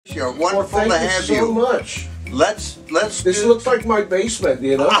Sure, wonderful well, to have you. you. So much. Let's. This looks like my basement,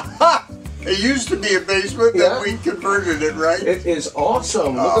 you know. It used to be a basement, Yeah. then we converted it, right? It is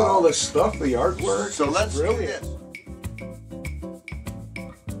awesome. Look at all this stuff, the artwork. So let's do this.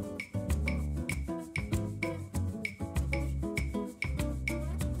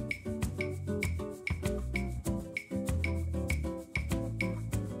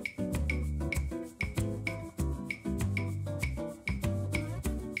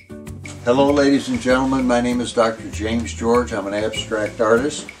 Hello ladies and gentlemen, my name is Dr. James George. I'm an abstract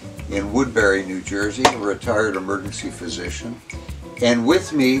artist in Woodbury, New Jersey, a retired emergency physician. And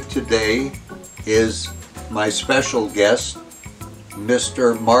with me today is my special guest,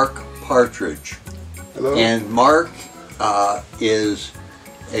 Mr. Mark Partridge. Hello. And Mark is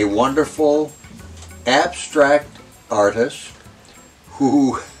a wonderful abstract artist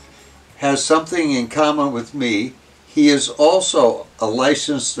who has something in common with me. He is also a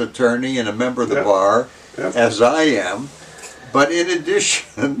licensed attorney and a member of the bar, as I am. But in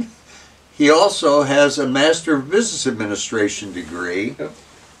addition, he also has a Master of Business Administration degree.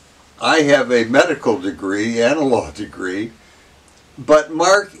 I have a medical degree and a law degree. But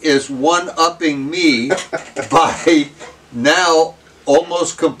Mark is one-upping me by now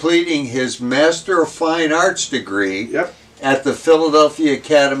almost completing his Master of Fine Arts degree at the Philadelphia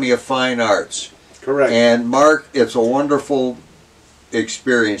Academy of Fine Arts. Correct. And Mark, it's a wonderful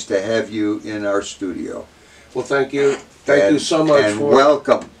experience to have you in our studio. Well, thank you. Thank you so much. And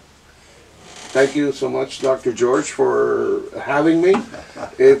welcome. Thank you so much, Dr. George, for having me.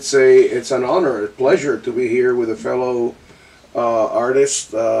 It's an honor, a pleasure to be here with a fellow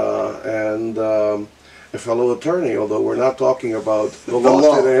artist and a fellow attorney, although we're not talking about the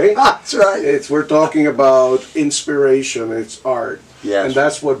law today. That's right. We're talking about inspiration, it's art. Yes. And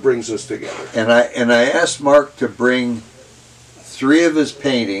that's what brings us together. And I asked Mark to bring 3 of his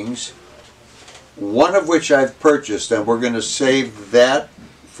paintings, one of which I've purchased, and we're going to save that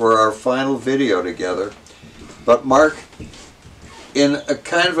for our final video together. But Mark, in a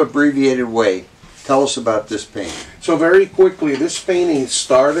kind of abbreviated way, tell us about this painting. So very quickly, this painting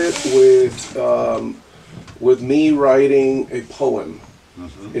started with me writing a poem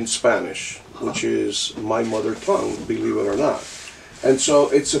in Spanish, which is my mother tongue, believe it or not. And so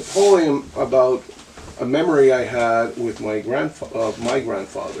it's a poem about a memory I had with my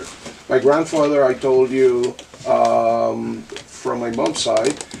grandfather. My grandfather, I told you, from my mom's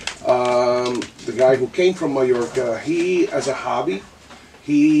side, the guy who came from Mallorca, he, as a hobby,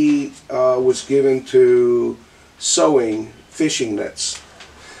 he was given to sewing fishing nets.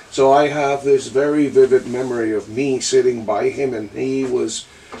 So I have this very vivid memory of me sitting by him, and he was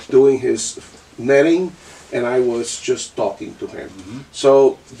doing his netting, and I was just talking to him.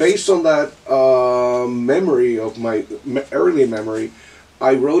 So based on that memory of my early memory,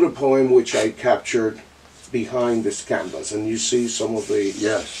 I wrote a poem which I captured behind this canvas, and you see some of the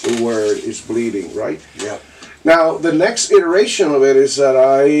word is bleeding, right? Yeah. Now the next iteration of it is that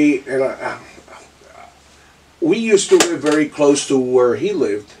we used to live very close to where he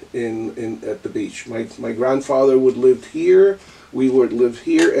lived at the beach. My grandfather would live here. We would live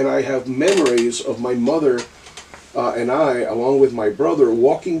here, and I have memories of my mother and I, along with my brother,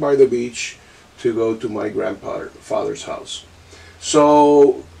 walking by the beach to go to my grandfather's house.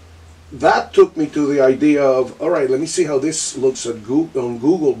 So that took me to the idea of, all right, let me see how this looks on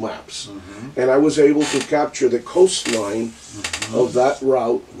Google Maps. And I was able to capture the coastline of that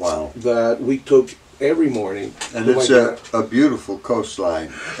route that we took every morning. And it's a beautiful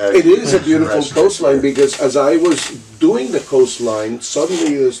coastline. It is a beautiful coastline, because as I was doing the coastline,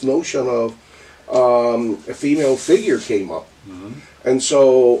 suddenly this notion of a female figure came up. And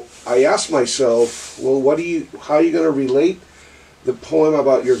so I asked myself, well, how are you going to relate the poem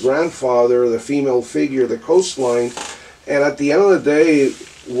about your grandfather, the female figure, the coastline? And at the end of the day,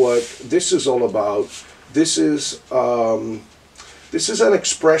 what this is all about, this is an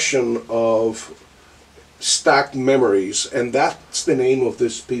expression of stacked memories, and that's the name of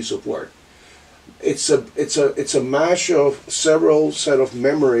this piece of work. It's a mash of several set of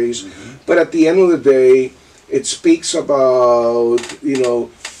memories, but at the end of the day, it speaks about, you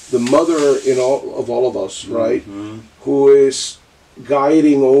know, the mother of all of us, right? Who is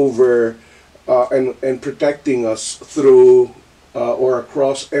guiding over and protecting us through or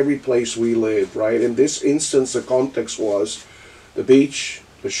across every place we live, right? In this instance, the context was the beach,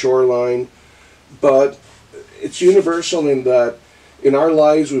 the shoreline, but it's universal in that in our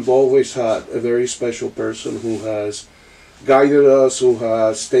lives we've always had a very special person who has guided us, who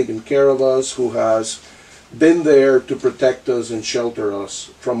has taken care of us, who has been there to protect us and shelter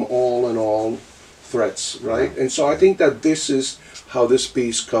us from all threats, right? And so I think that this is how this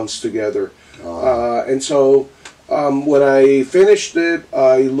piece comes together. And so when I finished it,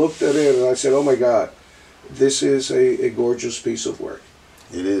 I looked at it and I said, oh my God, this is a gorgeous piece of work.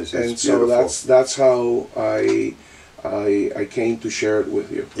 It is. And It's so beautiful. that's how I came to share it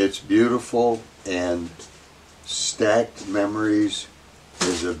with you. It's beautiful, and Stacked Memories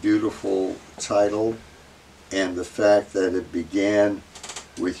is a beautiful title, and the fact that it began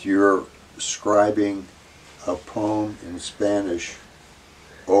with your scribing a poem in Spanish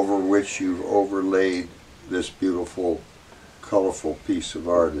over which you've overlaid this beautiful, colorful piece of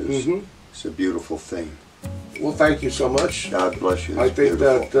art is it's a beautiful thing. Well, thank you so much. God bless you. I It's think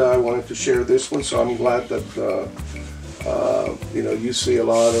beautiful. that I wanted to share this one, so I'm glad that you know, you see a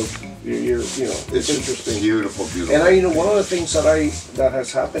lot of it's interesting. Beautiful, beautiful. And one of the things that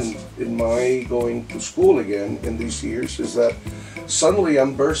has happened in my going to school again in these years is that suddenly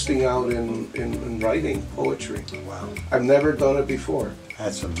I'm bursting out in writing poetry. Wow, I've never done it before.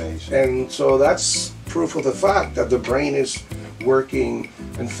 that's amazing. And so that's proof of the fact that the brain is working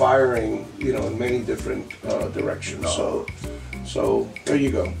and firing, in many different directions. So there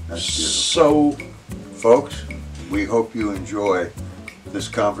you go. That's beautiful. So, Folks, we hope you enjoy this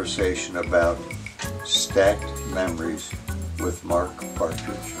conversation about Stacked Memories with Mark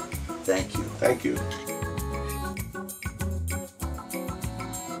Partridge. Thank you. thank you.